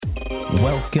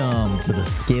Welcome to the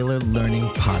Scalar Learning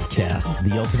Podcast,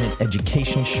 the ultimate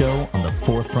education show on the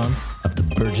forefront of the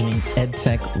burgeoning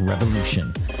EdTech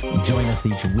revolution. Join us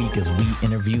each week as we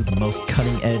interview the most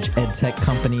cutting-edge EdTech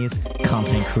companies,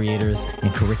 content creators,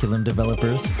 and curriculum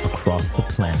developers across the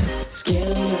planet.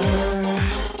 Scalar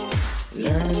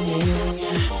learning,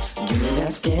 give me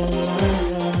that scalar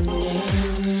learning.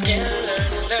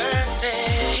 Scalar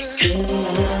learning,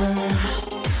 scalar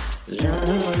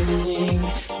learning,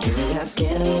 give me that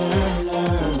scalar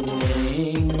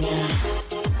learning.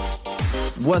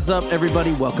 What's up,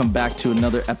 everybody? Welcome back to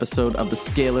another episode of the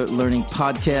Scalar Learning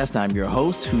Podcast. I'm your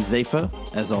host,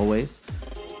 Huzaifa, as always.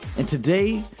 And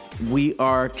today, we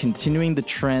are continuing the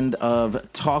trend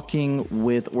of talking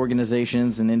with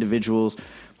organizations and individuals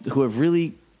who have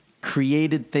really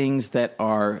created things that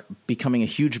are becoming a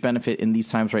huge benefit in these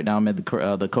times right now amid the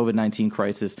COVID-19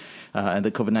 crisis and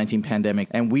the COVID-19 pandemic.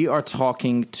 And we are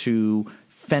talking to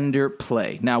Fender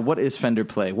Play. Now, what is Fender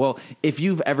Play? Well, if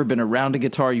you've ever been around a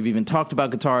guitar, you've even talked about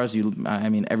guitars,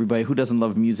 everybody who doesn't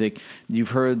love music,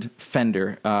 you've heard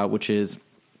Fender, which is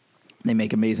they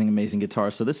make amazing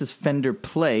guitars. So this is Fender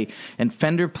Play, and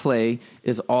Fender Play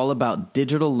is all about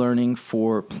digital learning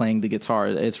for playing the guitar.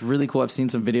 It's really cool. I've seen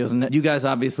some videos, and you guys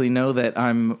obviously know that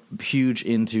I'm huge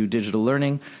into digital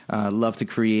learning. Love to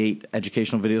create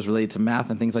educational videos related to math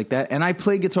and things like that. And I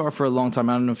played guitar for a long time.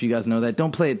 I don't know if you guys know that.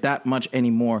 Don't play it that much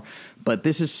anymore, but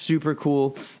this is super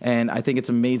cool, and I think it's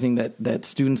amazing that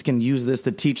students can use this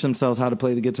to teach themselves how to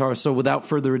play the guitar. So without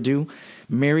further ado,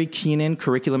 Mary Keenan,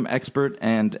 curriculum expert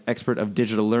and expert of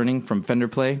digital learning from Fender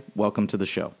Play, welcome to the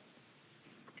show.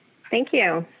 Thank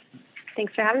you.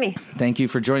 Thanks for having me. Thank you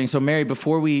for joining. So, Mary,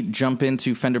 before we jump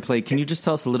into Fender Play, can you just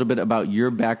tell us a little bit about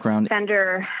your background?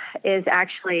 Fender is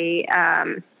actually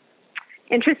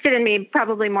interested in me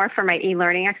probably more for my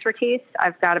e-learning expertise.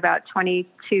 I've got about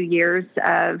 22 years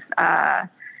of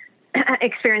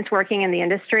experience working in the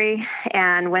industry.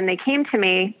 And when they came to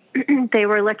me, they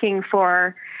were looking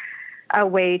for a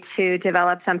way to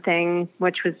develop something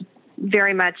which was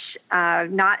very much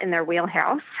not in their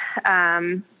wheelhouse.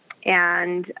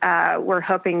 And we're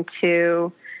hoping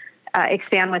to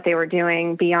expand what they were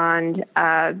doing beyond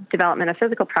development of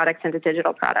physical products into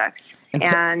digital products.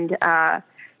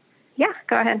 Yeah,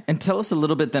 go ahead. And tell us a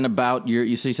little bit then about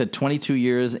you said 22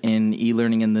 years in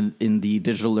e-learning in the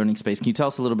digital learning space. Can you tell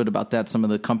us a little bit about that, some of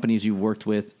the companies you've worked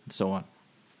with, and so on?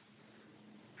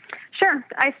 Sure.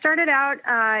 I started out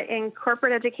in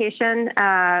corporate education,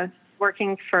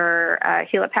 working for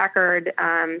Hewlett-Packard,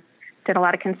 did a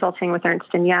lot of consulting with Ernst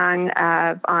 & Young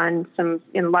on some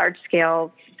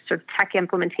large-scale sort of tech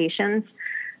implementations.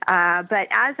 But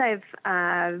as I've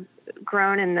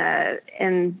grown in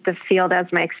the field, as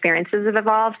my experiences have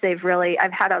evolved, I've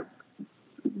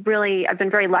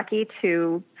been very lucky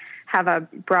to have a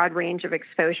broad range of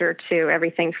exposure to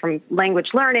everything from language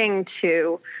learning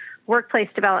to workplace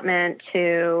development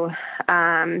to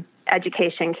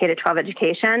education, K-12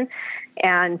 education.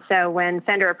 And so when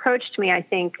Fender approached me, I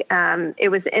think it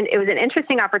was an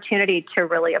interesting opportunity to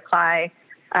really apply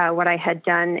what I had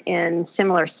done in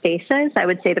similar spaces. I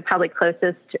would say the probably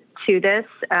closest to this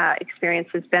experience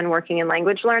has been working in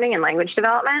language learning and language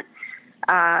development.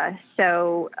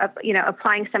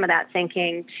 Applying some of that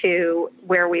thinking to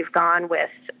where we've gone with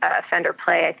Fender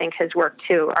Play, I think has worked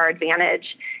to our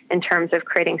advantage in terms of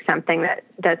creating something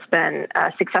that's been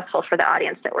successful for the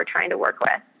audience that we're trying to work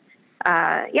with.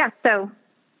 So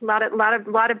a lot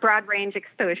of broad range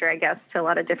exposure, I guess, to a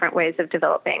lot of different ways of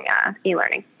developing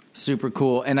e-learning. Super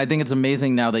cool. And I think it's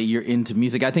amazing now that you're into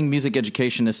music. I think music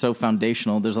education is so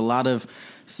foundational. There's a lot of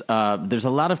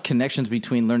connections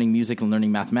between learning music and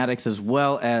learning mathematics, as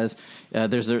well as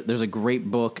there's a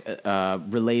great book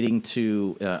relating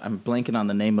to I'm blanking on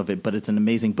the name of it, but it's an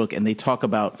amazing book, and they talk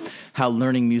about how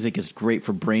learning music is great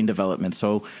for brain development.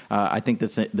 So I think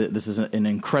this is an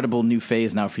incredible new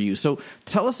phase now for you. So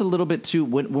tell us a little bit too,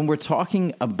 when we're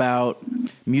talking about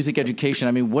music education,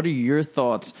 I mean, what are your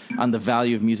thoughts on the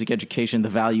value of music education, the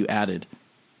value added?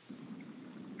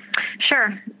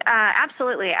 Sure.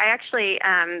 Absolutely. I actually,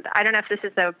 I don't know if this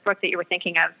is the book that you were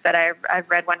thinking of, but I've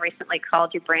read one recently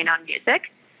called Your Brain on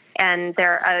Music. And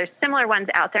there are similar ones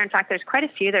out there. In fact, there's quite a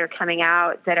few that are coming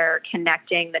out that are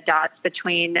connecting the dots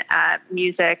between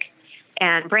music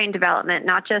and brain development,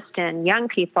 not just in young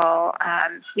people,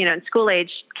 in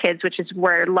school-age kids, which is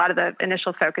where a lot of the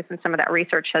initial focus and some of that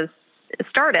research has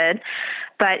started,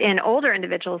 but in older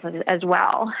individuals as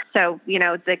well. So,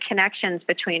 the connections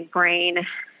between brain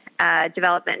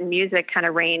development and music kind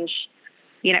of range,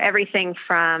 everything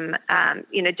from,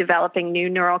 developing new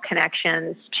neural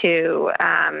connections to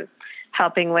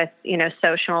helping with,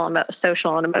 social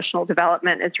and emotional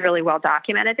development is really well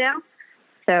documented now.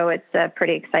 So it's a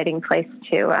pretty exciting place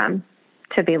to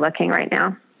be looking right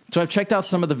now. So I've checked out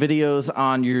some of the videos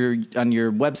on your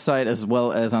website as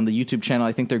well as on the YouTube channel.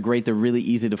 I think they're great. They're really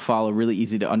easy to follow, really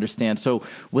easy to understand. So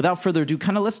without further ado,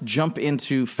 kind of let's jump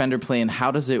into Fender Play and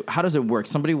how does it work?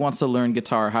 Somebody wants to learn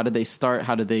guitar. How do they start?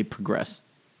 How do they progress?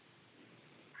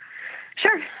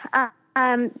 Sure.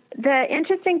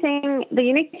 The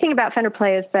unique thing about Fender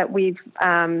Play is that we've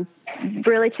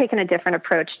really taken a different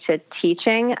approach to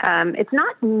teaching. It's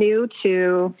not new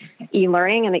to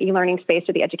e-learning and the e-learning space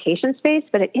or the education space,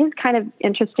 but it is kind of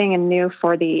interesting and new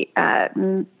for the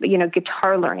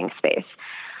guitar learning space.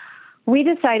 We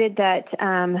decided that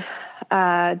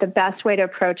the best way to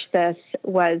approach this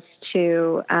was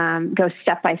to go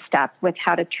step by step with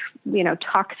how to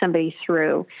talk somebody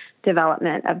through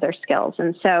development of their skills.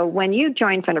 And so when you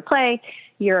join Fender Play,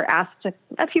 you're asked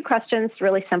a few questions,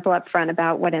 really simple up front,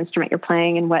 about what instrument you're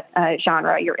playing and what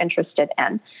genre you're interested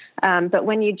in. But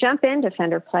when you jump into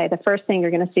Fender Play, the first thing you're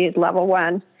going to see is level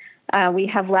 1. We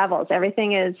have levels.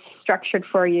 Everything is structured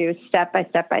for you step by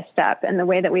step by step. And the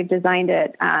way that we've designed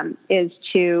it is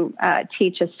to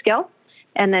teach a skill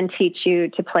and then teach you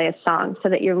to play a song so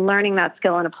that you're learning that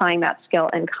skill and applying that skill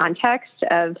in context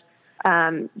of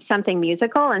something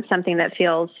musical and something that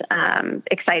feels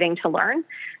exciting to learn.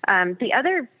 The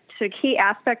other sort of key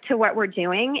aspect to what we're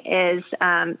doing is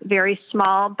very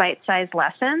small, bite-sized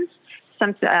lessons.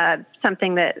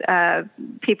 Something that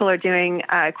people are doing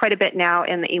quite a bit now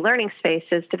in the e-learning space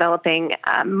is developing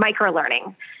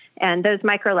micro-learning. And those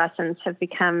micro-lessons have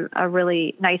become a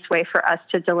really nice way for us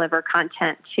to deliver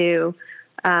content to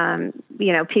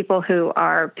people who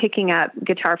are picking up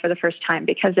guitar for the first time,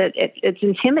 because it's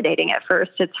intimidating at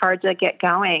first. It's hard to get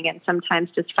going, and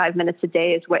sometimes just 5 minutes a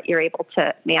day is what you're able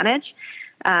to manage.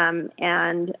 Having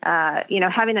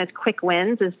those quick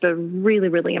wins is the really,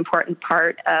 really important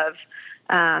part of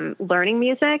learning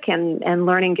music and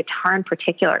learning guitar in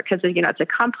particular, because it's a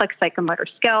complex psychomotor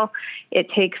skill. It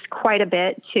takes quite a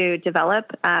bit to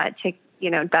develop that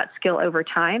skill over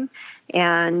time,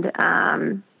 and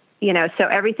so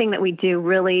everything that we do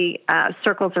really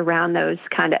circles around those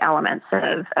kind of elements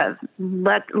of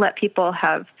let people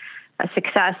have a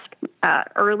success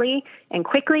early and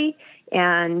quickly,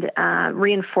 and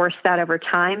reinforce that over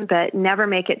time, but never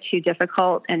make it too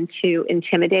difficult and too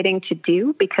intimidating to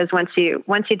do, because once you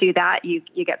do that, you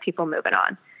get people moving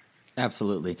on.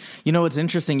 Absolutely. It's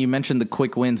interesting. You mentioned the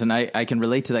quick wins, and I can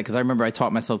relate to that because I remember I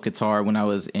taught myself guitar when I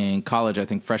was in college, I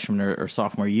think freshman or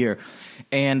sophomore year.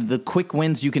 And the quick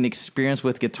wins you can experience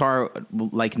with guitar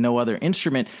like no other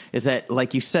instrument is that,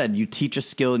 like you said, you teach a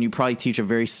skill and you probably teach a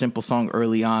very simple song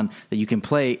early on that you can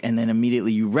play, and then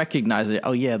immediately you recognize it.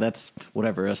 Oh, yeah, that's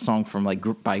whatever, a song from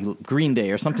by Green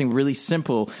Day or something really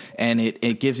simple, and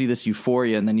it gives you this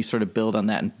euphoria, and then you sort of build on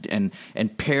that and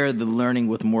pair the learning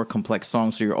with more complex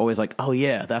songs, so you're always like, oh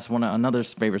yeah, that's another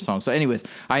favorite song. So anyways,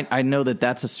 I know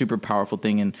that's a super powerful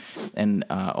thing and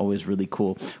always really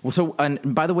cool. So,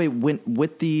 and by the way,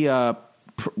 with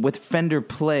Fender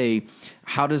Play,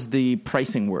 how does the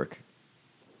pricing work?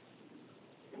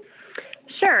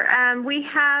 Sure. We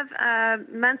have a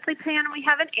monthly plan and we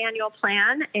have an annual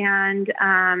plan, and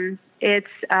it's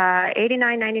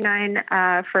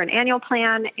 $89.99 for an annual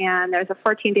plan, and there's a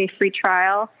 14-day free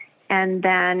trial. And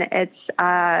then it's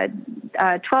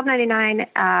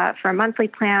 $12.99 for a monthly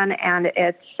plan, and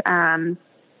it's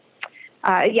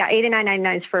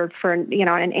 $89.99 is for on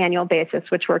an annual basis,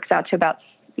 which works out to about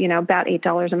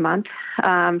 $8 a month.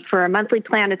 For a monthly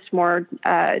plan, it's more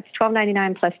it's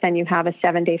 $12.99 plus then you have a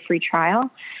 7-day free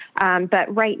trial.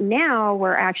 But right now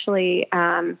we're actually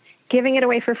giving it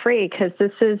away for free, because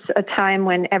this is a time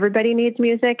when everybody needs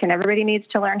music and everybody needs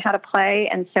to learn how to play,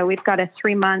 and so we've got a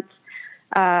 3-month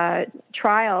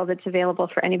trial that's available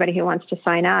for anybody who wants to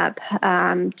sign up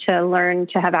to learn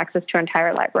to have access to our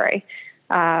entire library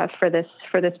for this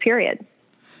period.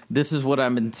 This is what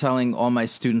I've been telling all my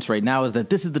students right now, is that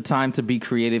this is the time to be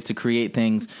creative, to create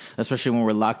things, especially when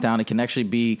we're locked down. It can actually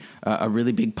be a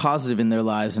really big positive in their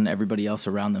lives and everybody else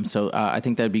around them. So I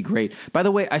think that'd be great. By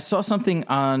the way, I saw something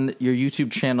on your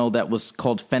YouTube channel that was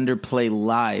called Fender Play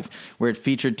Live, where it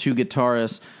featured 2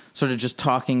 guitarists sort of just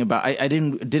talking about. I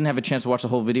didn't have a chance to watch the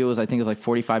whole video. I think it was like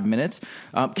 45 minutes.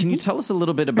 Can you tell us a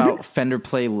little bit about Fender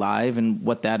Play Live and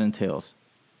what that entails?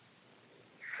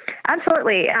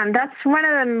 Absolutely. That's one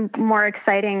of the more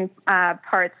exciting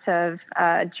parts of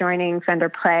joining Fender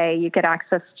Play. You get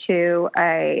access to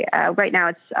right now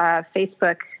it's a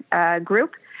Facebook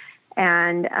group,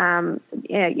 And,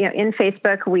 in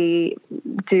Facebook, we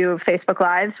do Facebook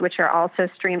Lives, which are also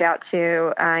streamed out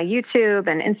to YouTube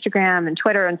and Instagram and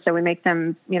Twitter. And so we make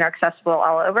them, accessible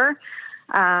all over.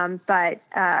 But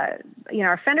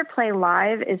our Fender Play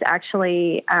Live is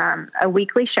actually a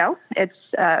weekly show. It's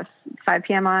 5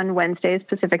 p.m. on Wednesdays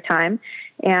Pacific time.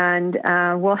 And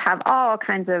we'll have all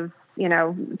kinds of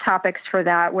topics for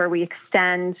that, where we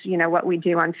extend, what we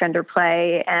do on Fender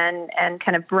Play and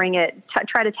kind of bring it,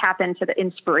 try to tap into the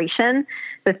inspiration,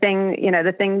 the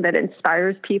thing that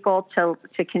inspires people to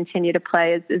continue to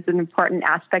play is an important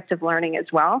aspect of learning as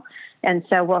well. And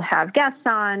so we'll have guests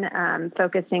on,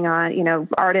 focusing on,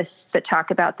 artists that talk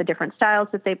about the different styles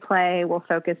that they play. We'll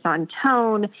focus on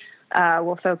tone.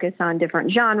 We'll focus on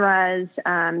different genres.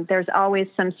 There's always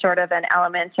some sort of an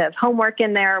element of homework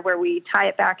in there where we tie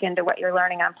it back into what you're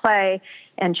learning on Play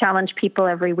and challenge people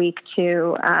every week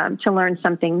to learn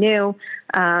something new.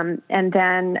 And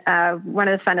then one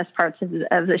of the funnest parts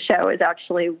of the show is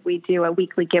actually we do a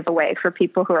weekly giveaway for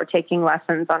people who are taking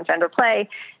lessons on Fender Play.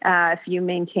 If you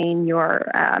maintain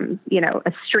your,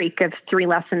 a streak of 3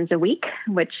 lessons a week,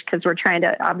 because we're trying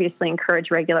to obviously encourage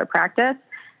regular practice,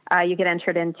 you get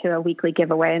entered into a weekly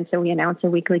giveaway. And so we announce a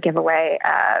weekly giveaway,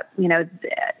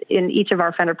 in each of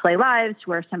our Fender Play Lives,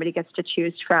 where somebody gets to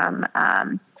choose from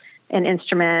an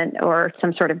instrument or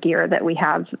some sort of gear that we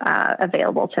have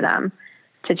available to them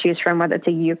to choose from, whether it's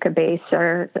a uke, bass,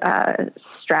 or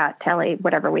Strat, Tele,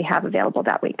 whatever we have available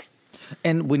that week.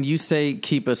 And when you say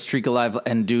keep a streak alive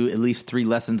and do at least 3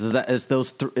 lessons, is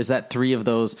that 3 of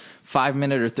those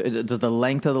 5-minute, or does the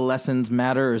length of the lessons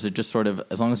matter, or is it just sort of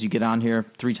as long as you get on here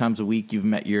 3 times a week, you've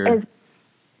met your?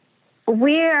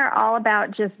 We're all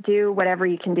about just do whatever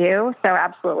you can do. So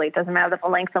absolutely, it doesn't matter the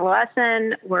length of the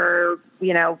lesson. We're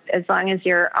as long as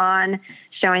you're on,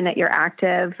 showing that you're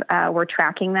active, we're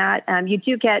tracking that. You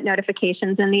do get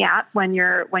notifications in the app when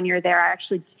you're there.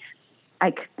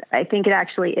 I think it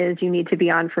actually is, you need to be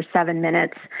on for 7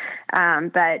 minutes.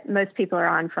 But most people are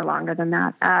on for longer than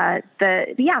that.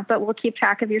 But we'll keep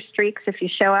track of your streaks. If you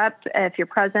show up, if you're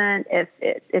present,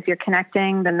 if you're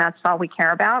connecting, then that's all we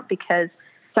care about, because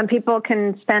some people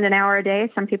can spend an hour a day.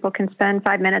 Some people can spend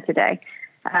 5 minutes a day.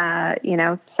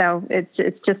 So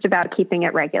it's just about keeping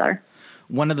it regular.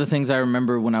 One of the things I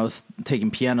remember when I was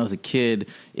taking piano as a kid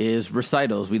is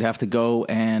recitals. We'd have to go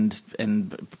and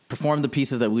perform the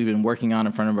pieces that we've been working on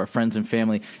in front of our friends and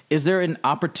family. Is there an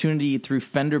opportunity through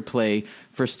Fender Play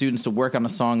for students to work on a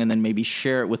song and then maybe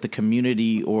share it with the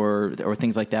community or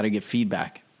things like that, or get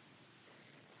feedback?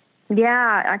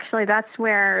 Yeah, actually, that's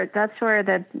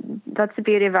the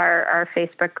beauty of our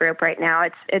Facebook group right now.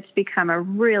 It's become a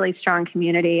really strong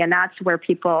community, and that's where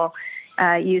people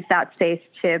use that space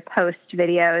to post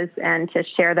videos and to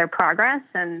share their progress.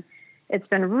 And it's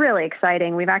been really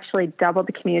exciting. We've actually doubled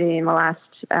the community in the last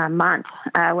month.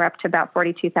 We're up to about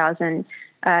 42,000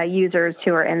 users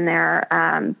who are in there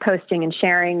posting and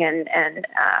sharing and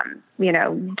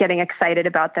getting excited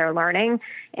about their learning.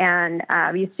 And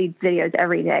you see videos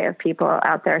every day of people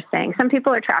out there saying, some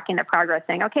people are tracking the progress,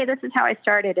 saying, okay, this is how I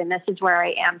started and this is where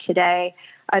I am today.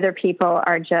 Other people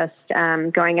are just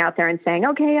going out there and saying,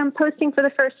 okay, I'm posting for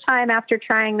the first time after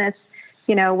trying this,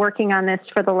 working on this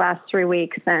for the last 3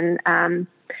 weeks. And,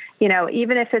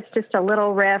 even if it's just a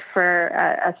little riff or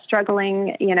a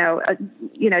struggling,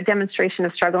 demonstration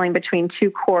of struggling between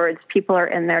 2 chords, people are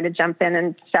in there to jump in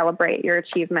and celebrate your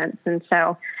achievements. And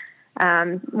so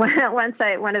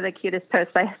one of the cutest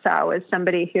posts I saw was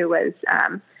somebody who was,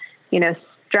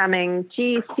 strumming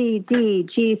G, C,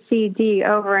 D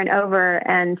over and over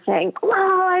and saying,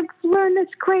 wow, I've learned this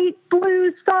great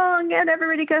blues song. And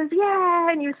everybody goes,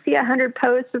 yeah. And you see 100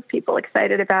 posts of people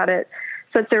excited about it.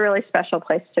 So it's a really special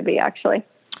place to be, actually.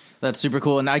 That's super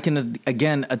cool. And I can,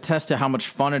 again, attest to how much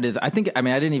fun it is. I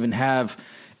didn't even have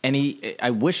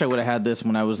I wish I would have had this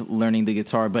when I was learning the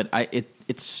guitar, but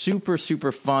it's super,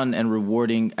 super fun and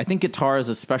rewarding. I think guitar is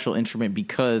a special instrument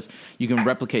because you can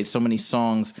replicate so many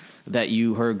songs that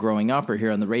you heard growing up or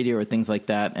hear on the radio or things like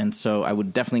that. And so I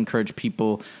would definitely encourage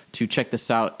people to check this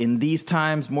out in these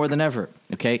times more than ever.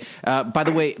 Okay. By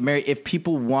the way, Mary, if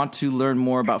people want to learn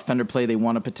more about Fender Play, they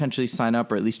want to potentially sign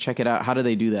up or at least check it out, how do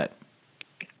they do that?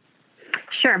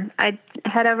 Sure. I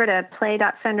head over to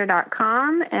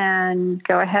play.fender.com and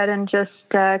go ahead and just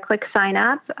click sign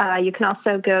up. You can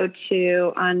also go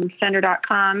on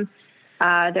fender.com.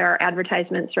 There are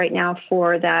advertisements right now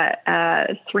for that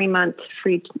 3-month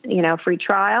free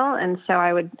trial. And so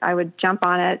I would jump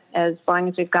on it as long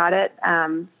as we've got it.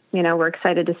 We're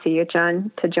excited to see you, John,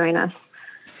 to join us.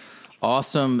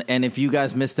 Awesome. And if you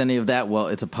guys missed any of that, well,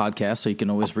 it's a podcast, so you can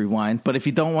always rewind. But if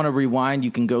you don't want to rewind, you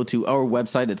can go to our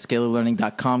website at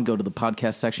scalarlearning.com, go to the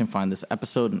podcast section, find this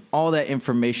episode, and all that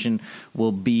information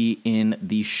will be in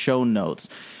the show notes.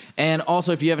 And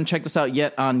also, if you haven't checked us out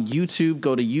yet on YouTube,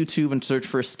 go to YouTube and search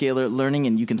for Scalar Learning,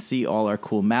 and you can see all our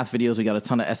cool math videos. We got a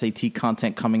ton of SAT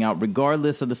content coming out,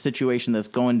 regardless of the situation that's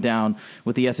going down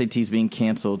with the SATs being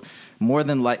canceled. More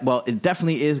than well, it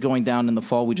definitely is going down in the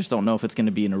fall. We just don't know if it's going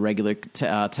to be in a regular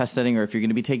test setting or if you're going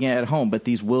to be taking it at home. But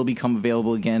these will become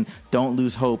available again. Don't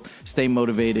lose hope. Stay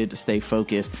motivated. Stay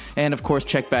focused. And, of course,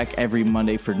 check back every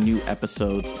Monday for new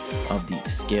episodes of the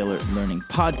Scalar Learning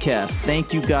Podcast.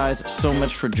 Thank you guys so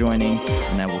much for joining,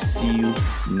 and I will see you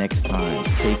next time.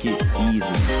 Take it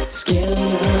easy.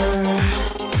 Scalar.